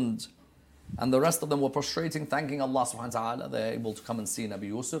Yaqub and the rest of them were prostrating, thanking Allah subhanahu wa ta'ala. They're able to come and see Nabi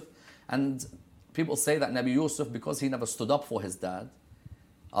Yusuf. And people say that Nabi Yusuf, because he never stood up for his dad,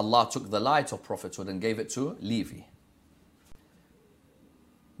 Allah took the light of prophethood and gave it to Levi.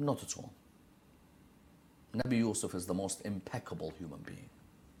 Not at all. Nabi Yusuf is the most impeccable human being,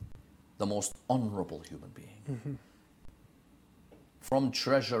 the most honorable human being. From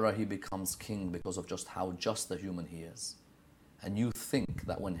treasurer, he becomes king because of just how just a human he is. And you think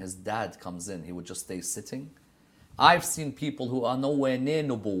that when his dad comes in, he would just stay sitting? I've seen people who are nowhere near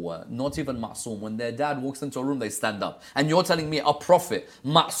Nubuwwah, not even Ma'soom. When their dad walks into a room, they stand up. And you're telling me a prophet,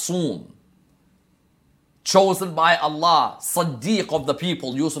 Ma'soom, chosen by Allah, Siddiq of the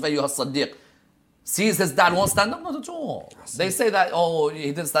people, Yusuf ayyuha Siddiq, sees his dad, won't stand up? Not at all. They say that, oh, he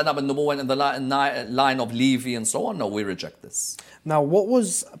didn't stand up in Nubuwwah in the line of Levi and so on. No, we reject this. Now, what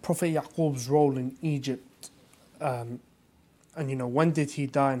was Prophet Yaqub's role in Egypt? And, you know, when did he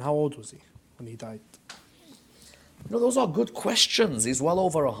die and how old was he when he died? You know, those are good questions. He's well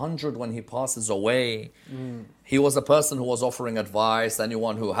over 100 when he passes away. He was a person who was offering advice.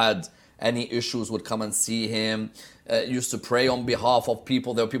 Anyone who had any issues would come and see him. Used to pray on behalf of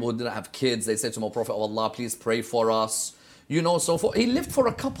people. There were people who didn't have kids. They said to him, "O Prophet of Allah, please pray for us." You know, so he lived for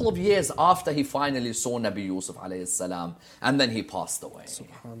a couple of years after he finally saw Nabi Yusuf alayhi salam, and then he passed away.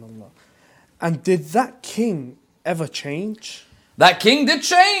 SubhanAllah. And did that king ever change? That king did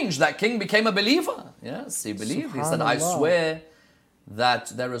change. That king became a believer. Yes, he believed. He said, I swear that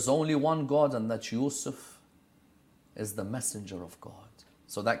there is only one God and that Yusuf is the messenger of God.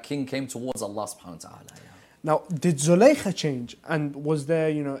 So that king came towards Allah subhanahu wa ta'ala. Yeah. Now, did Zulaykha change? And was there,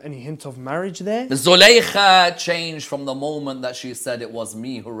 you know, any hint of marriage there? Zulaykha changed from the moment that she said it was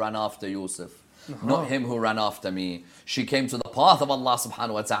me who ran after Yusuf, not him who ran after me. She came to the path of Allah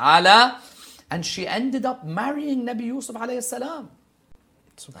subhanahu wa ta'ala and she ended up marrying Nabi Yusuf alayhi salam.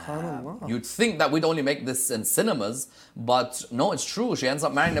 SubhanAllah. You'd think that we'd only make this in cinemas, but no, it's true. She ends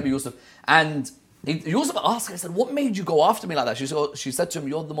up marrying Nabi Yusuf. And Yusuf asked her, he said, what made you go after me like that? She said to him,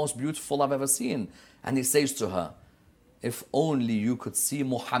 you're the most beautiful I've ever seen. And he says to her, if only you could see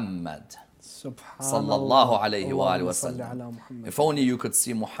Muhammad. Sallallahu alayhi wa sallam. If only you could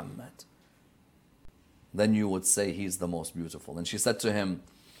see Muhammad. then you would say he's the most beautiful. And she said to him,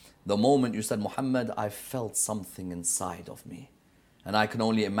 the moment you said Muhammad, I felt something inside of me. And I can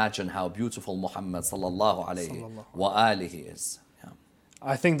only imagine how beautiful Muhammad sallallahu alayhi wa alihi is. Yeah.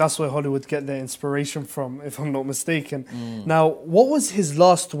 I think that's where Hollywood get their inspiration from, if I'm not mistaken. Now, what was his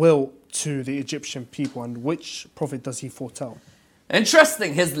last will to the Egyptian people, and which prophet does he foretell?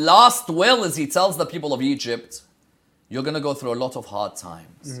 Interesting. His last will is he tells the people of Egypt, you're going to go through a lot of hard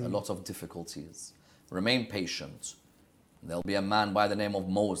times, a lot of difficulties. Remain patient. There'll be a man by the name of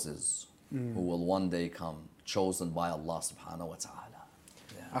Moses who will one day come, chosen by Allah subhanahu wa ta'ala.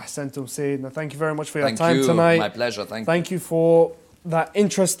 Ahsantum Sayyidina. Thank you very much for your Thank time you. tonight. My pleasure. Thank you for that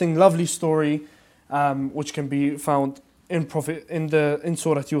interesting, lovely story, which can be found in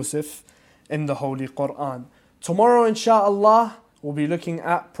Surah Yusuf in the Holy Quran. Tomorrow, inshallah, we'll be looking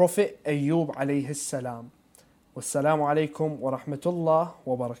at Prophet Ayyub alayhi salam. Wassalamu alaikum wa rahmatullah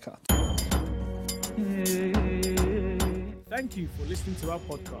wa barakatuh. Thank you for listening to our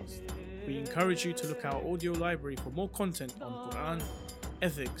podcast. We encourage you to look at our audio library for more content on Quran,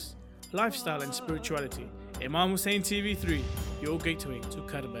 ethics, lifestyle and spirituality. Imam Hussein TV3, your gateway to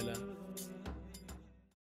Karbala.